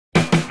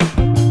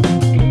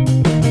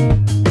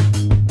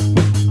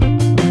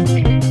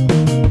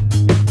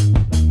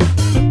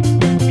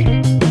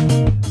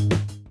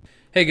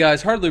Hey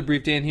guys,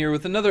 HardlyBriefDan here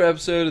with another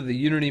episode of the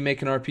Unity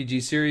Make an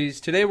RPG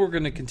series. Today we're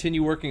going to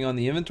continue working on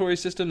the inventory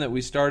system that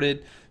we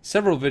started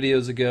several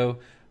videos ago.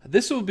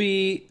 This will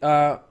be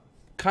kind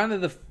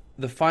of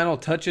the final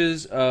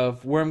touches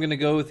of where I'm going to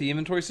go with the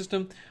inventory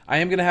system. I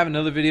am going to have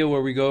another video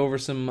where we go over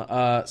some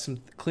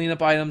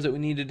cleanup items that we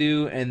need to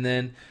do, and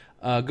then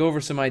go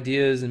over some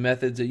ideas and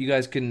methods that you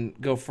guys can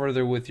go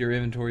further with your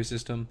inventory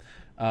system.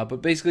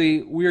 But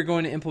basically, we are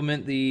going to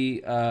implement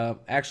the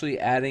actually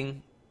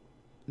adding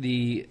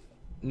the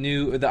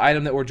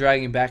item that we're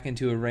dragging back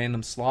into a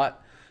random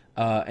slot,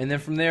 and then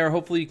from there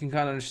hopefully you can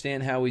kind of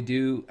understand how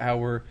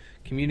we're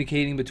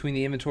communicating between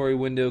the inventory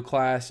window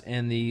class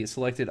and the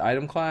selected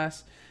item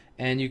class,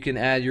 and you can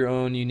add your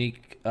own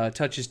unique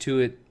touches to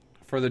it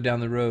further down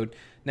the road.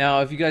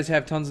 Now if you guys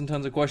have tons and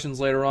tons of questions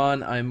later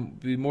on, I'm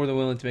be more than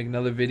willing to make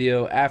another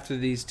video after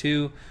these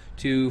two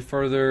to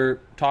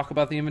further talk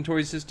about the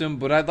inventory system,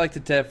 but I'd like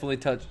to definitely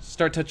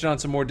start touching on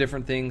some more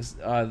different things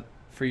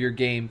for your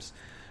games.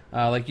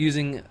 Like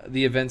using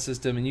the event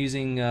system and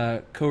using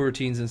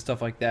coroutines and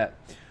stuff like that.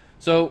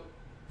 So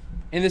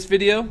in this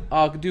video,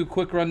 I'll do a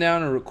quick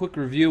rundown or a quick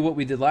review of what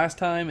we did last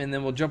time, and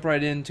then we'll jump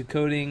right into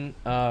coding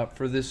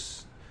for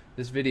this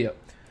video.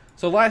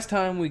 So last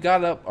time we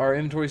got up our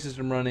inventory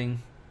system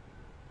running.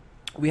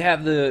 We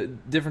have the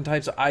different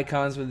types of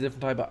icons with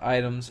different type of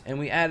items, and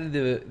we added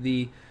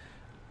the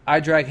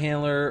iDrag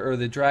handler, or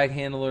the drag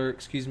handler,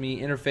 excuse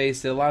me,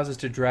 interface that allows us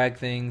to drag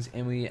things,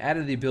 and we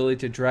added the ability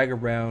to drag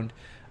around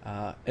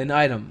an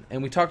item,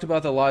 and we talked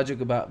about the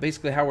logic about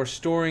basically how we're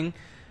storing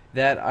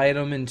that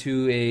item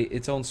into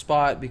its own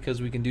spot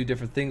because we can do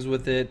different things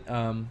with it.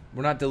 We're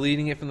not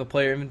deleting it from the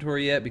player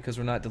inventory yet because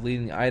we're not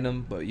deleting the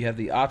item, but you have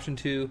the option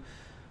to.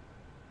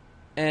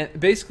 And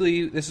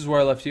basically this is where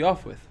I left you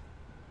off with.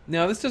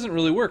 Now this doesn't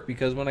really work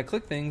because when I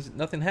click things,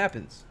 nothing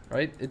happens,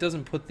 right? It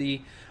doesn't put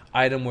the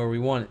item where we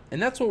want it,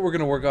 and that's what we're going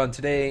to work on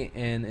today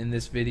and in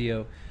this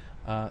video.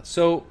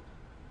 So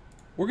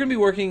we're going to be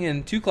working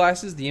in two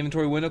classes, the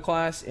inventory window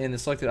class and the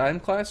selected item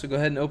class. So go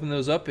ahead and open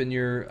those up in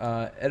your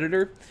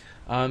editor.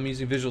 I'm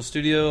using Visual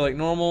Studio like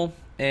normal,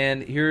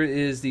 and here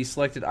is the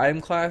selected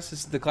item class. This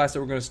is the class that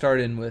we're going to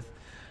start in with.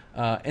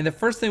 And the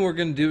first thing we're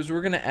going to do is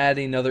we're going to add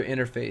another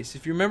interface.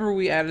 If you remember,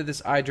 we added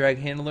this iDrag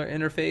handler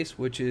interface,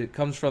 which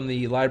comes from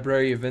the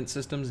library event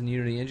systems in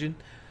Unity Engine.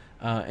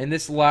 And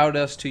this allowed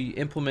us to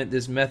implement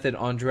this method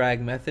on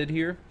drag method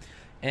here.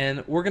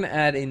 And we're going to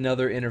add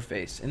another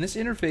interface, and this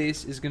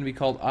interface is going to be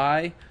called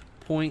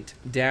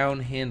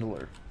iPointDown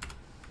handler.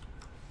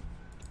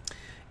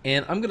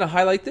 And I'm going to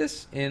highlight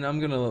this, and I'm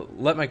going to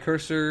let my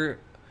cursor,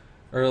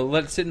 or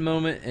let it sit in a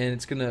moment, and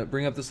it's going to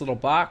bring up this little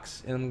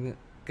box, and I'm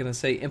going to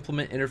say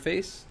implement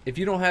interface. If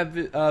you don't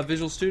have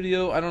Visual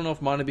Studio, I don't know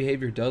if Mono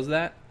Behavior does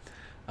that,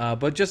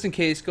 but just in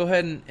case, go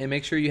ahead and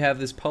make sure you have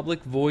this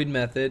public void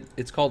method.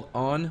 It's called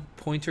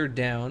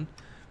onPointerDown.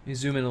 Let me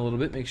zoom in a little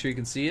bit, make sure you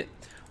can see it.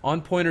 On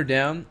pointer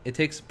down, it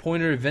takes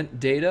pointer event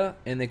data,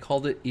 and they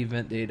called it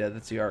event data.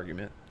 That's the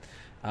argument.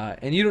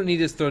 And you don't need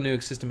to throw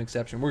new system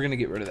exception. We're going to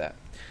get rid of that.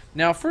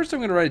 Now, first I'm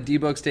going to write a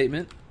debug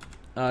statement.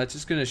 It's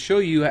just going to show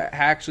you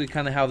actually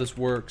kind of how this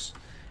works.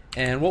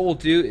 And what we'll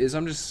do is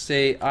I'm just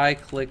say I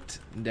clicked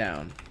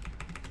down.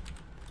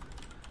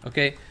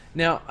 Okay.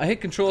 Now I hit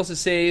Control to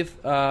save.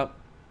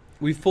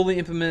 We've fully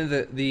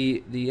implemented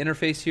the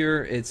interface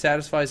here. It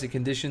satisfies the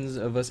conditions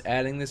of us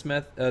adding this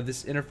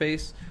this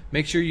interface.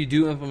 Make sure you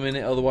do implement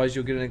it, otherwise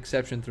you'll get an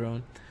exception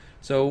thrown.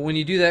 So when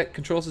you do that,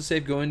 Control to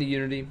save, go into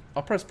Unity.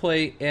 I'll press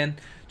play, and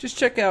just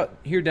check out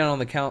here down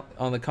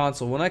on the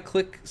console. When I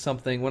click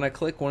something, when I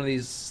click one of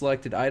these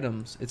selected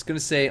items, it's going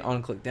to say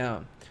on click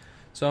down.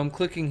 So I'm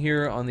clicking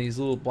here on these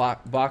little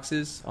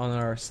boxes on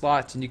our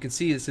slots, and you can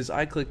see it says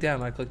I click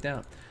down, I click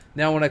down.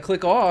 Now when I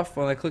click off,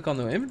 when I click on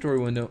the inventory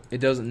window, it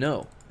doesn't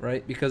know,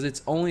 right? Because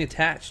it's only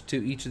attached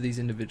to each of these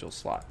individual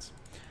slots.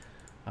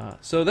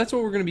 So that's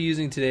what we're going to be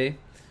using today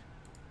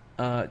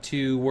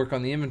to work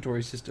on the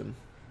inventory system.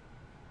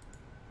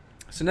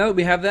 So now that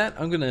we have that,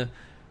 I'll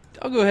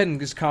go ahead and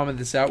just comment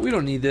this out. We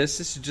don't need this.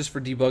 This is just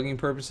for debugging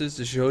purposes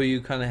to show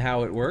you kind of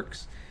how it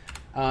works.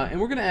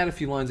 And we're going to add a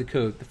few lines of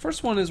code. The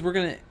first one is we're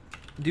going to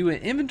do an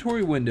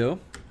inventory window,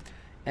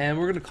 and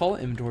we're going to call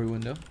it inventory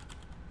window.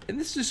 And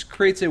this just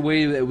creates a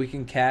way that we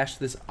can cache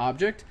this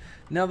object.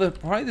 Now,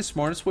 probably the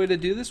smartest way to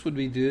do this would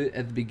be to do it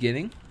at the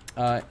beginning,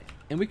 and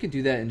we can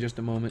do that in just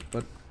a moment,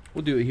 but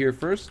we'll do it here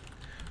first.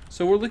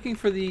 So we're looking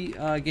for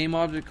the game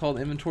object called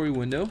inventory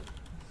window,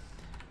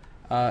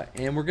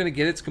 and we're going to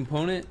get its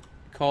component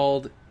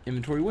called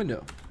inventory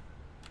window.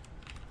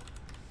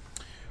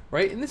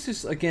 Right, and this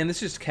is, again, this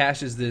just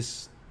caches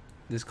this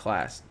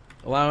class,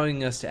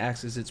 allowing us to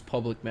access its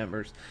public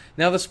members.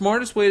 Now the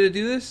smartest way to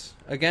do this,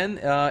 again,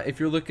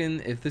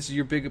 if this is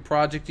your big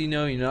project,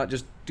 you're not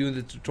just doing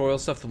the tutorial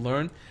stuff to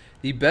learn,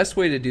 the best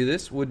way to do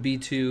this would be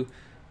to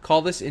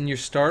call this in your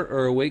start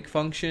or awake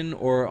function,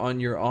 or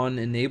on your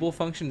onEnable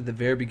function at the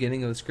very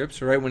beginning of the script.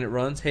 So right when it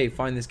runs, hey,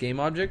 find this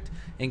game object,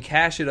 and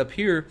cache it up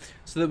here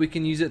so that we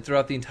can use it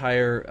throughout the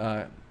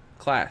entire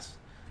class.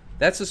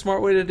 That's a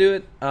smart way to do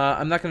it.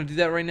 I'm not going to do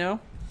that right now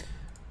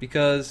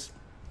because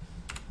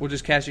we'll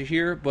just cache it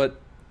here.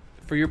 But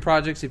for your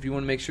projects, if you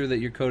want to make sure that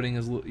your code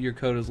is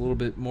a little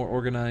bit more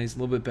organized, a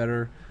little bit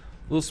better,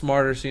 a little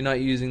smarter, so you're not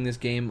using this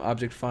game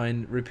object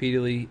find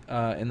repeatedly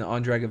in the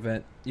onDrag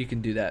event, you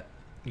can do that.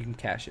 You can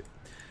cache it.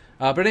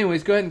 But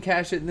anyways, go ahead and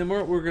cache it, and then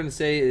what we're going to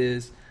say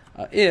is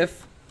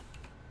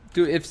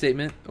do an if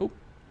statement.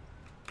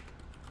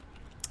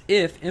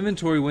 If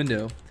inventory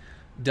window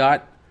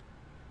dot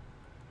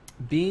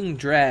being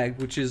dragged,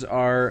 which is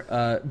our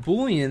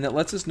boolean that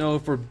lets us know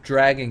if we're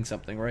dragging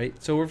something, right?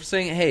 So we're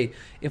saying, hey,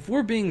 if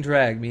we're being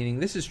dragged, meaning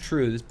this is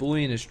true, this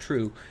boolean is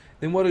true,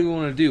 then what do we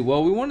want to do?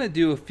 Well, we want to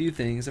do a few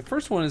things. The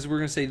first one is we're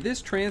going to say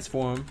this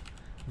transform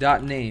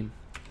dot name,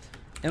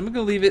 and I'm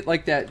going to leave it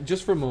like that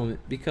just for a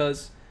moment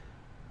because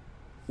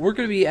we're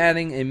going to be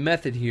adding a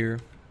method here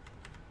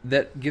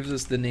that gives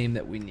us the name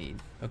that we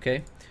need.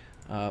 Okay,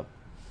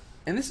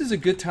 and this is a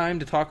good time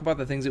to talk about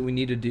the things that we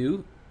need to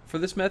do for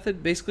this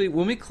method. Basically,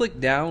 when we click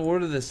down,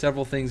 what are the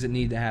several things that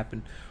need to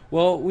happen?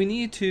 Well, we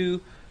need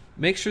to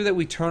make sure that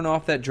we turn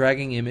off that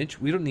dragging image.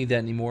 We don't need that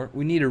anymore.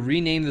 We need to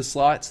rename the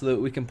slot so that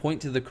we can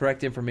point to the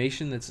correct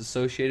information that's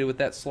associated with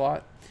that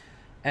slot.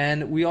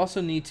 And we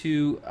also need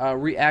to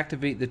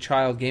reactivate the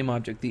child game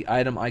object, the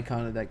item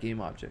icon of that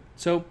game object.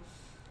 So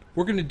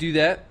we're going to do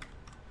that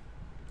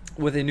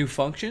with a new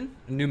function,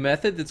 a new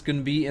method that's going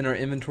to be in our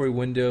inventory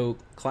window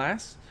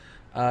class.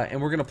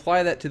 And we're going to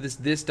apply that to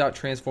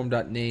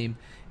this.transform.name,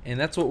 and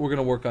that's what we're going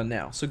to work on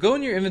now. So go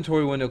in your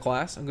inventory window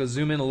class. I'm going to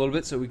zoom in a little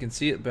bit so we can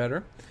see it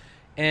better.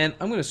 And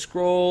I'm going to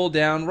scroll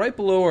down right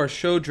below our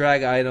show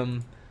drag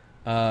item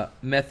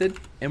method,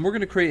 and we're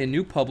going to create a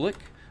new public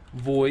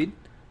void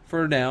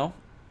for now.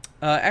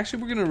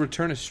 Actually, we're going to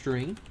return a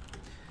string,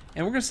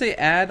 and we're going to say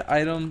add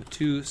item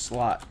to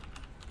slot.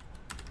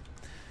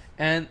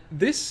 And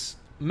this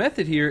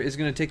method here is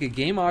going to take a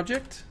game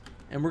object,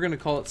 and we're going to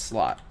call it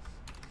slot.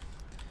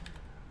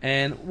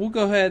 And we'll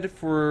go ahead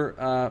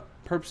for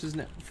purposes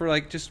for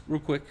like just real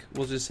quick.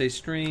 We'll just say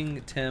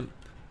string temp.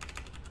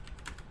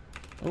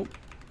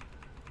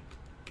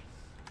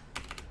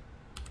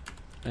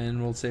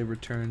 And we'll say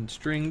return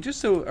string just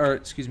so, or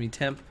excuse me,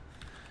 temp,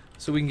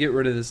 so we can get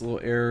rid of this little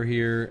error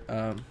here.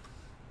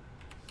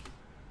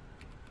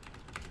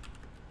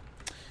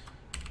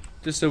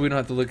 Just so we don't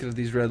have to look at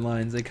these red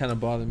lines. They kind of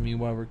bother me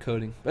while we're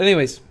coding. But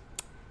anyways,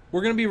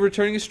 we're going to be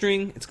returning a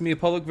string. It's going to be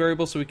a public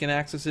variable so we can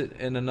access it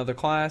in another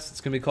class. It's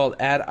going to be called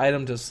add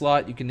item to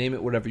slot. You can name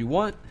it whatever you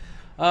want.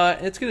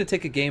 It's going to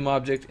take a game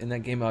object, and that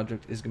game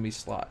object is going to be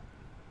slot.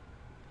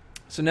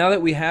 So now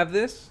that we have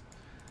this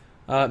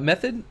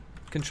method,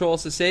 Control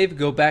S to save,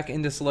 go back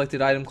into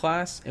selected item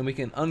class, and we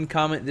can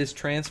uncomment this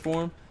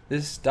transform,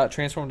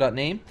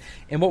 this.transform.name.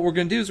 And what we're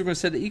going to do is we're going to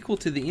set it equal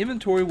to the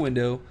inventory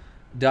window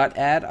dot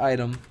add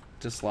item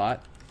to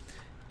slot.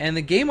 And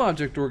the game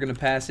object we're going to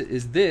pass it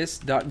is this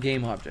dot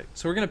game object.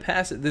 So we're going to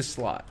pass it this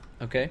slot,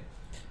 okay?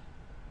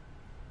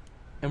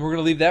 And we're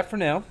going to leave that for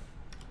now.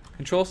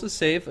 Control S to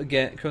save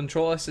again.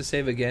 Control S to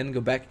save again. Go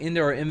back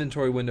into our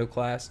inventory window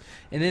class,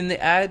 and in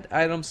the add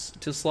items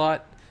to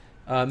slot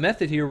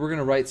method here, we're going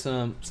to write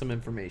some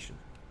information.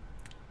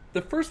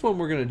 The first one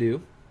we're going to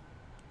do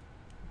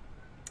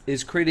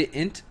is create an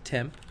int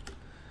temp,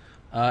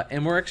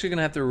 and we're actually going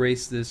to have to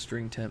erase this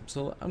string temp.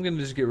 So I'm going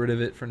to just get rid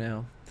of it for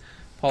now.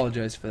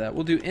 Apologize for that.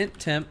 We'll do int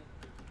temp.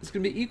 It's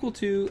going to be equal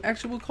to,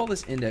 actually we'll call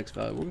this index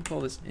value. We're going to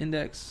call this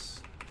index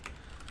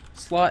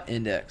slot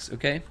index,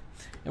 okay?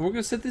 And we're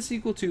going to set this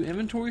equal to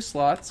inventory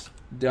slots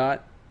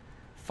dot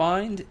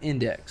find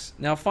index.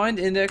 Now find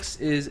index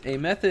is a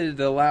method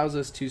that allows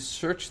us to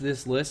search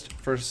this list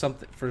for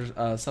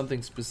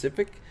something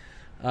specific.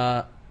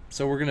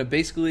 So we're going to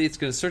basically, it's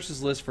going to search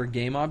this list for a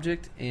game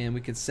object, and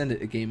we can send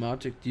it a game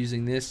object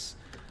using this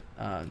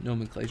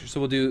nomenclature. So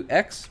we'll do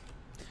x.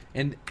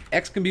 And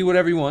x can be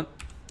whatever you want,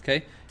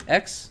 okay?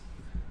 X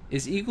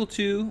is equal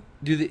to,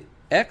 do the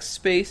x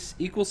space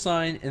equal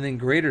sign and then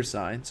greater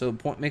sign, so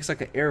it makes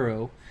like an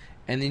arrow,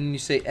 and then you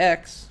say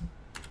x,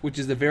 which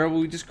is the variable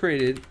we just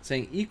created,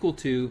 saying equal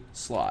to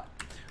slot,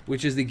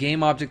 which is the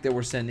game object that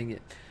we're sending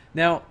it.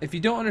 Now, if you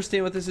don't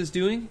understand what this is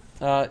doing,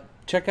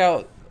 check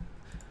out,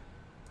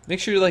 make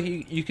sure like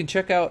you can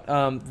check out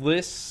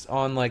lists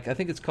on, like, I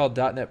think it's called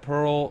 .NET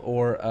Perl,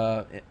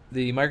 or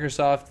the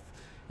Microsoft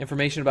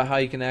information about how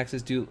you can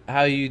access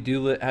how you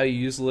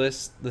use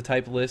lists, the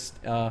type list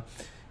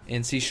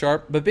in C#.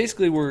 But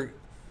basically, we're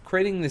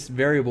creating this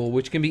variable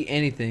which can be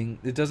anything.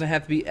 It doesn't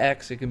have to be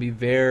x. It can be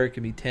var. It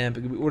can be temp.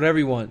 It can be whatever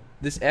you want.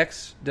 This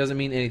x doesn't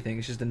mean anything.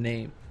 It's just a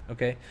name.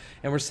 Okay.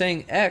 And we're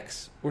saying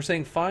x. We're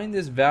saying find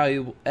this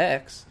value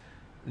x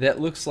that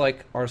looks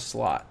like our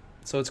slot.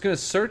 So it's going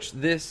to search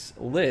this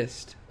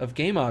list of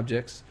game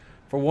objects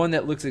for one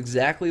that looks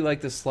exactly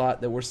like the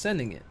slot that we're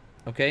sending it.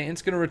 Okay, and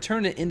it's going to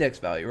return an index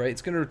value, right?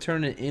 It's going to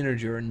return an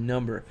integer, a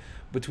number,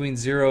 between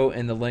 0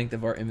 and the length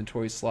of our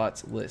inventory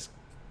slots list.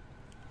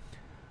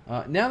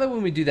 Now that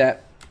when we do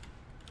that,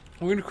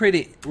 we're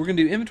going to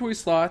do inventory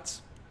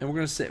slots, and we're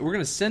going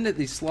to send it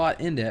the slot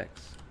index,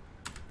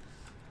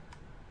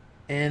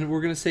 and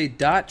we're going to say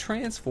dot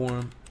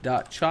transform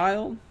dot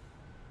child,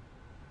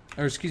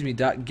 or excuse me,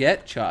 dot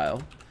get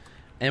child,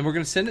 and we're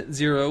going to send it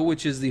 0,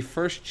 which is the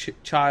first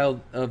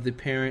child of the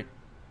parent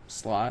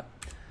slot,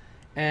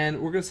 and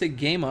we're going to say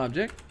game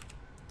object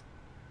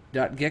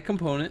dot get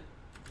component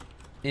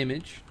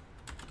image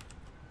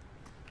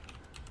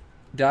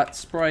dot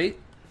sprite.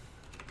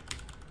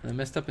 I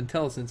messed up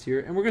IntelliSense here,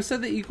 and we're going to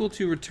set the equal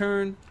to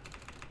return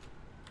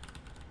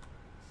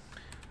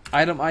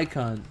item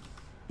icon.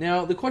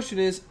 Now the question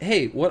is,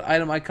 hey, what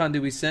item icon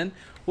do we send?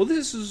 Well,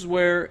 this is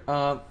where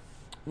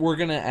we're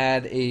going to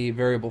add a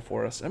variable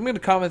for us. I'm going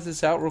to comment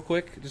this out real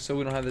quick just so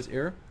we don't have this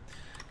error.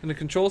 I'm going to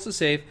control to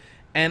save,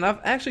 and I've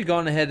actually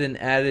gone ahead and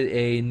added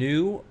a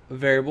new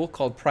variable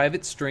called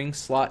private string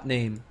slot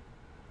name.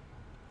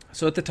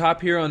 So at the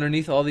top here,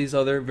 underneath all these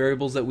other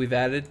variables that we've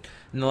added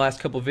in the last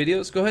couple of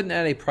videos, go ahead and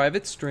add a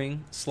private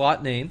string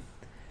slot name,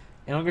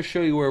 and I'm going to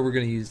show you where we're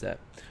going to use that.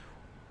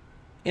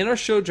 In our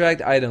show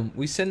dragged item,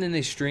 we send in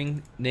a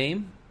string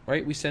name,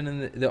 right? We send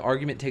in the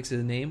argument takes as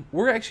a name.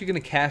 We're actually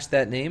going to cache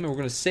that name, and we're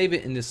going to save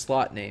it in this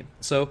slot name.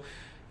 So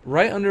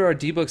right under our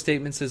debug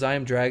statement says I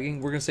am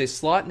dragging, we're going to say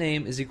slot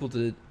name is equal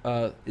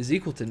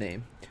to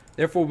name.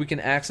 Therefore, we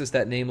can access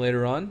that name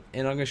later on,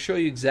 and I'm going to show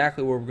you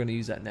exactly where we're going to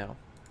use that now.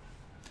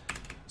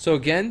 So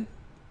again,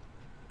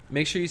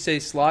 make sure you say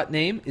slot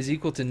name is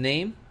equal to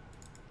name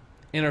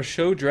in our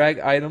show drag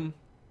item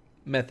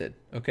method.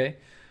 Okay,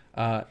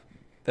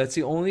 that's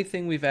the only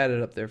thing we've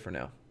added up there for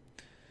now.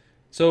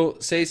 So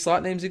say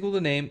slot name is equal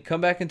to name. Come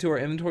back into our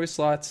inventory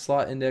slots,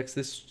 slot index,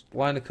 this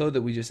line of code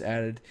that we just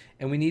added,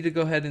 and we need to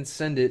go ahead and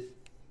send it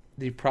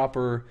the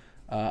proper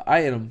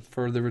item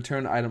for the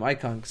return item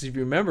icon. Because if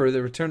you remember,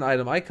 the return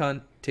item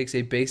icon takes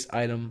a base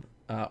item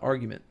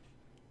argument.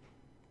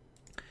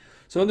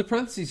 So in the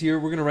parentheses here,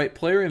 we're going to write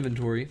player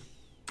inventory,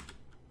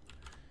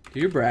 do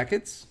your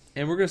brackets,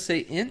 and we're going to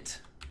say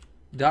int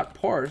dot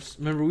parse.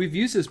 Remember, we've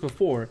used this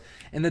before,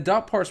 and the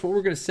dot parse, what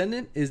we're going to send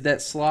in is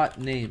that slot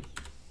name.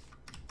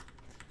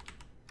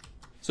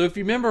 So if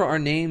you remember, our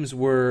names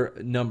were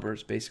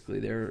numbers, basically.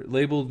 They're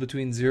labeled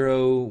between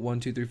 0, 1,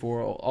 2, 3,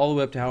 4, all the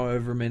way up to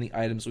however many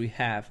items we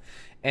have.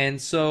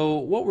 And so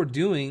what we're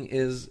doing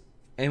is,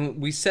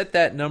 and we set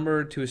that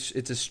number to,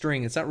 it's a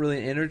string. It's not really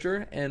an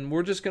integer, and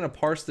we're just going to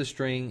parse the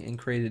string and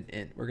create an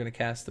int. We're going to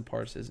cast the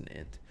parse as an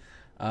int.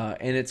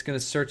 And it's going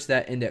to search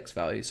that index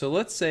value. So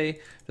let's say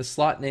the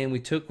slot name we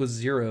took was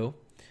 0.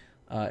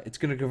 It's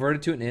going to convert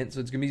it to an int, so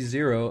it's going to be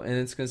 0, and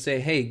it's going to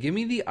say, hey, give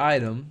me the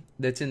item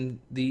that's in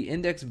the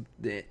index,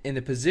 in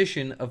the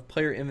position of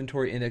player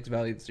inventory index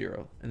value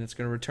 0, and it's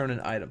going to return an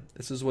item.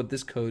 This is what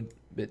this code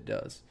bit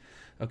does.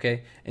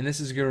 Okay, and this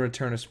is going to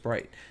return a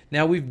sprite.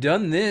 Now we've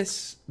done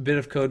this bit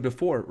of code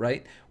before,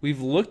 right?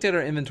 We've looked at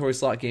our inventory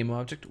slot game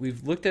object,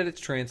 we've looked at its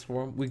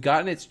transform, we've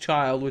gotten its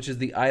child, which is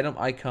the item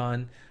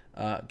icon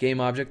game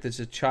object that's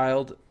a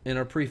child in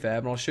our prefab,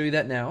 and I'll show you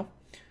that now,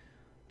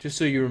 just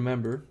so you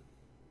remember.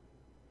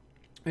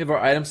 We have our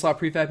item slot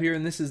prefab here,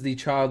 and this is the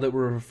child that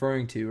we're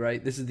referring to,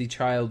 right? This is the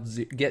child,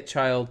 get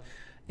child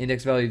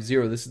index value of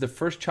 0. This is the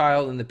first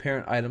child in the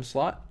parent item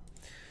slot.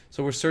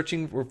 So we're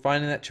searching, we're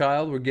finding that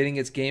child, we're getting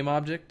its game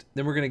object,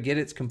 then we're going to get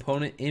its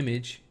component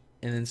image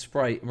and then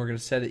sprite, and we're going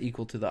to set it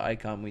equal to the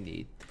icon we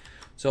need.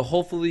 So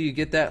hopefully you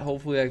get that.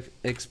 Hopefully I've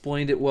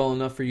explained it well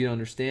enough for you to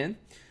understand.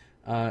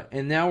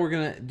 And now we're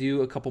going to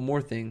do a couple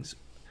more things.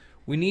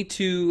 We need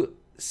to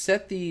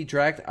set the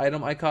dragged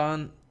item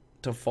icon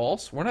to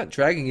false. We're not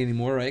dragging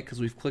anymore, right?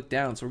 Because we've clicked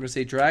down. So we're going to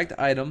say dragged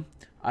item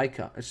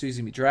icon,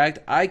 excuse me, dragged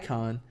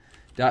icon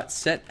dot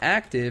set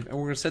active, and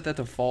we're going to set that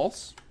to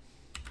false.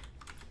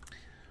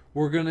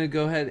 We're going to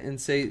go ahead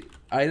and say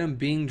item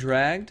being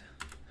dragged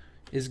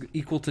is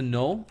equal to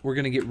null. We're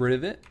going to get rid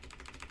of it.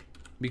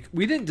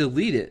 We didn't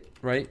delete it,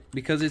 right?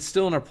 Because it's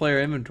still in our player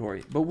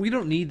inventory. But we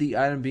don't need the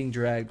item being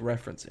dragged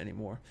reference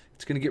anymore.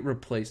 It's going to get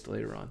replaced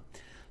later on.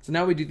 So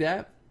now we do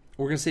that.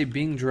 We're going to say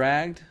being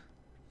dragged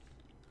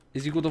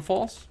is equal to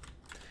false.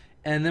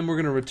 And then we're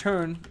going to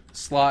return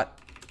slot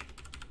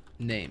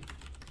name.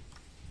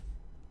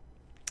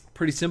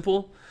 Pretty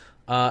simple.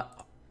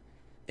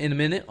 In a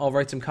minute, I'll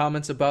write some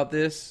comments about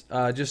this,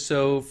 just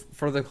so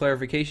further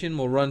clarification.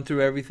 We'll run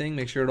through everything,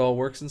 make sure it all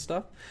works and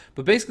stuff.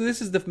 But basically,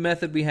 this is the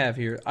method we have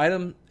here.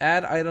 Item,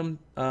 add item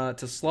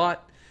to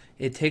slot.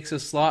 It takes a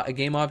slot, a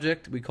game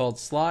object we called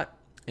slot,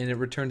 and it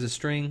returns a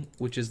string,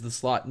 which is the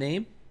slot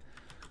name.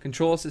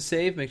 Control S to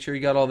save. Make sure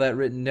you got all that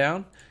written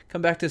down.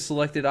 Come back to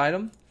selected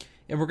item,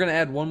 and we're going to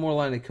add one more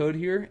line of code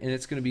here, and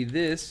it's going to be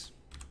this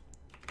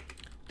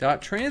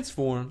dot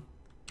transform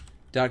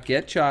dot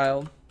get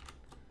child.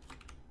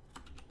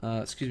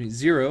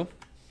 0,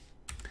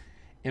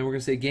 and we're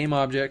going to say game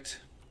object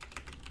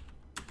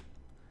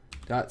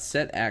dot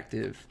set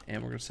active,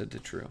 and we're going to set it to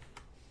true.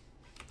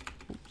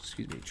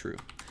 True.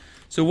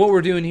 So what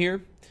we're doing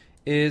here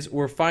is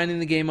we're finding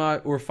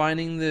the we're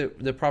finding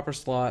the proper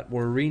slot,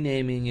 we're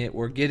renaming it,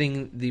 we're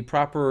getting the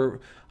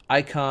proper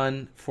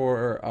icon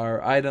for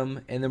our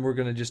item, and then we're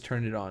going to just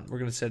turn it on. We're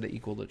going to set it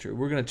equal to true.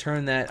 We're going to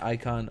turn that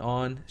icon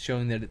on,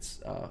 showing that it's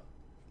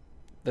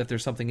that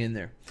there's something in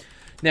there.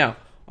 Now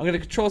I'm going to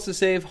control S to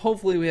save.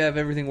 Hopefully we have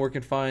everything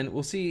working fine.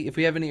 We'll see if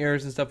we have any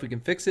errors and stuff, we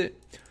can fix it.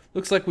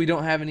 Looks like we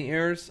don't have any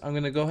errors. I'm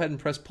going to go ahead and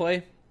press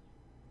play,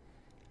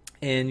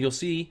 and you'll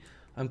see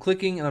I'm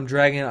clicking and I'm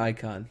dragging an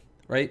icon,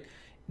 right?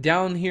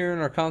 Down here in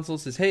our console it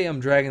says, hey, I'm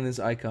dragging this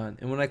icon,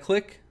 and when I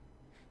click,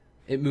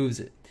 it moves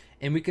it.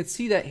 And we can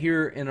see that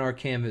here in our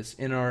canvas,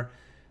 in our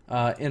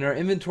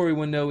inventory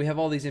window. We have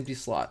all these empty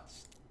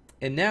slots,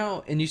 and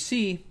you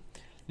see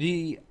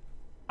the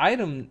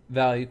item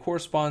value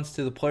corresponds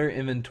to the player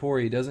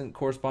inventory. It doesn't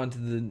correspond to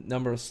the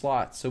number of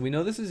slots. So we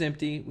know this is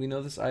empty. We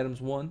know this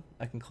item's 1.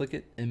 I can click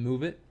it and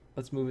move it.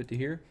 Let's move it to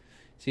here.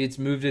 See, it's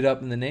moved it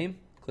up in the name.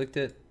 Clicked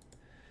it.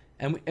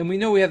 And we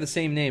know we have the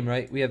same name,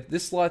 right? We have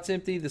this slot's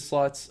empty. This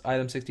slot's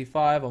item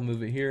 65. I'll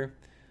move it here.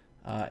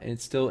 And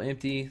it's still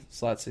empty.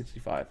 Slot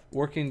 65.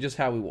 Working just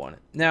how we want it.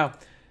 Now,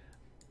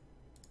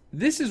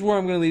 this is where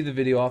I'm going to leave the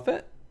video off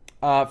at.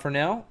 For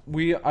now,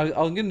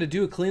 I'm going to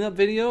do a cleanup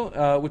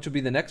video, which will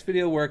be the next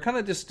video, where I kind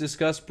of just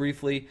discuss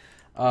briefly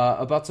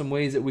about some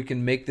ways that we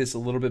can make this a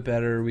little bit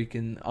better. I'm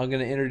going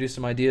to introduce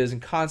some ideas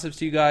and concepts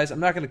to you guys.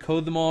 I'm not going to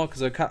code them all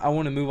because I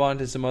want to move on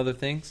to some other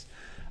things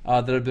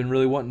that I've been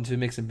really wanting to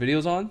make some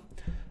videos on.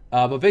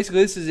 But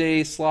basically, this is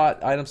a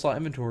item slot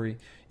inventory.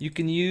 You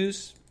can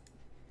use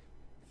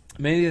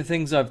many of the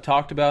things I've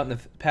talked about in the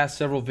past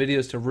several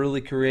videos to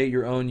really create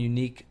your own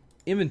unique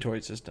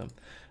inventory system.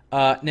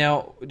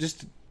 Now,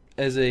 just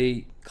as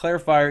a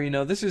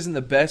clarifier, this isn't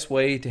the best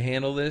way to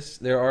handle this.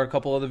 There are a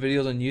couple other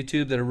videos on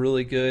YouTube that are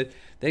really good.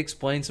 They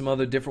explain some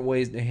other different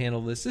ways to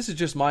handle this. This is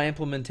just my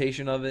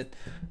implementation of it,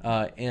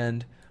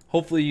 and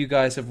hopefully you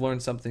guys have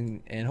learned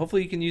something, and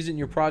hopefully you can use it in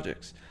your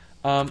projects.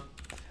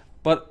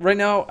 But right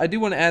now, I do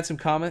want to add some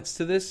comments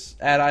to this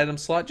add item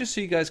slot, just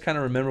so you guys kind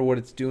of remember what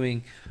it's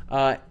doing.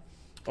 I'll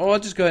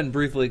just go ahead and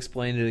briefly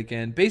explain it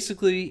again.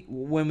 Basically,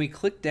 when we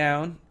click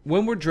down,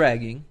 when we're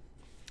dragging,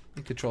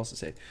 Control to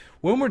save.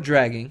 When we're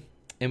dragging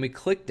and we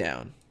click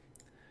down,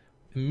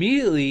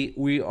 immediately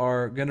we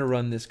are going to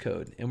run this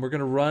code, and we're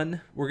going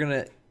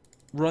to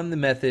run the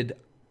method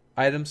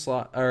item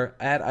slot or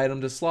add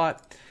item to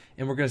slot,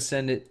 and we're going to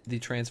send it the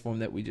transform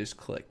that we just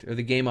clicked, or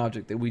the game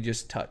object that we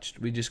just touched.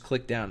 We just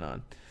clicked down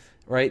on,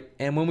 right?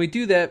 And when we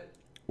do that,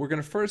 we're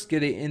going to first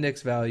get an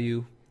index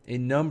value, a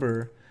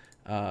number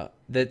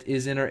that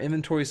is in our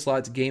inventory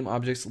slots game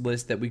objects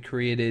list that we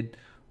created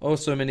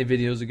so many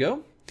videos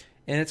ago.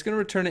 And it's going to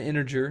return an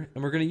integer,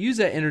 and we're going to use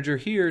that integer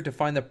here to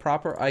find the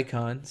proper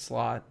icon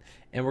slot,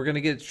 and we're going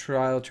to get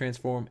trial,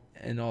 transform,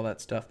 and all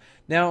that stuff.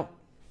 Now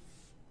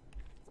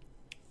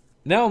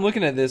I'm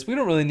looking at this. We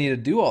don't really need to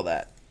do all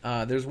that.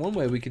 There's one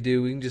way we could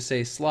do. We can just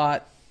say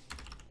slot.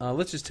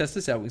 Let's just test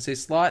this out. We can say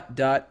slot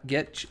dot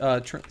get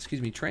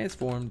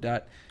transform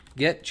dot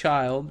get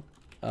child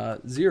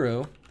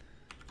 0.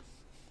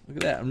 Look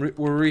at that.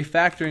 We're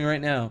refactoring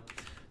right now.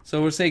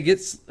 So we'll say get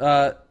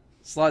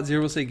slot 0,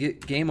 we'll say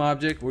get game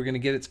object. We're going to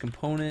get its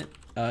component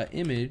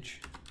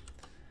image,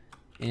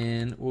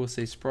 and we'll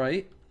say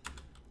sprite,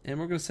 and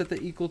we're going to set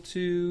that equal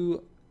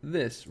to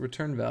this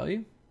return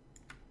value.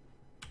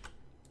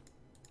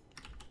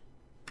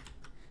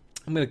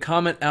 I'm going to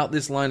comment out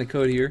this line of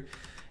code here,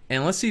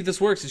 and let's see if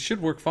this works. It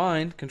should work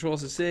fine. Control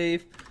to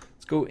save.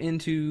 Let's go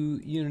into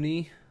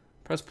Unity,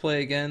 press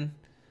play again,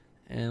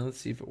 and let's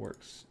see if it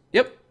works.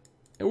 Yep,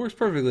 it works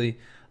perfectly.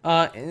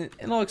 And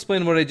I'll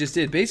explain what I just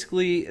did.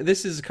 Basically,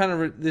 this is kind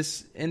of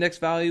this index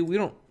value.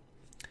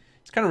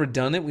 It's kind of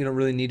redundant. We don't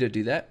really need to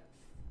do that,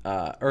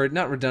 or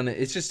not redundant.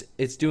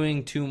 It's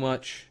doing too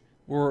much.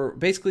 We're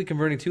basically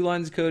converting 2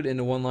 lines of code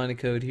into 1 line of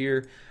code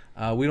here.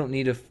 We don't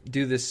need to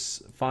do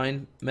this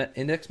find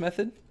index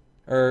method,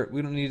 or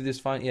we don't need this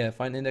find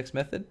index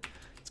method.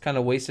 It's kind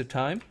of a waste of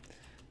time,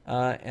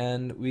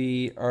 and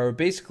we are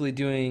basically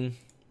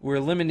we're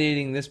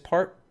eliminating this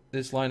part.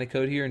 This line of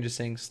code here, and just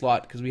saying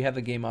slot because we have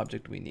the game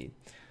object we need.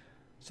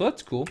 So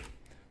that's cool.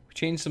 We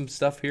changed some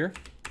stuff here,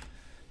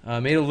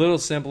 made it a little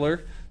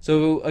simpler.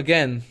 So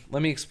again,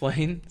 let me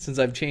explain since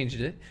I've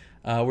changed it.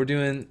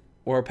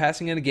 We're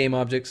passing in a game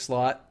object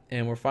slot,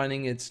 and we're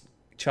finding its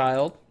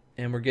child,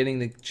 and we're getting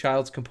the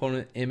child's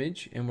component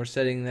image, and we're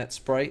setting that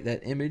sprite,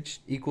 that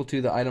image, equal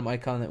to the item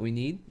icon that we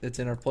need that's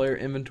in our player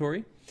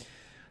inventory.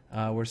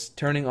 We're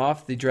turning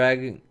off the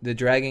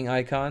dragging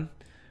icon,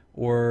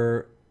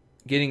 or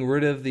getting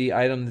rid of the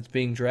item that's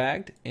being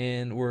dragged,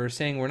 and we're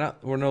saying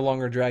we're no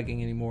longer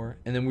dragging anymore.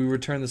 And then we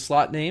return the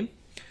slot name,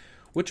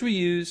 which we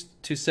use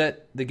to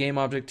set the game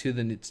object to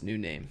its new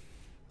name.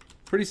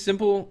 Pretty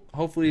simple.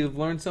 Hopefully you've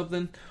learned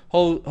something.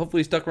 Hopefully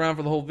you stuck around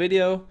for the whole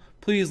video.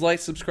 Please like,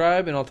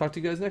 subscribe, and I'll talk to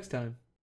you guys next time.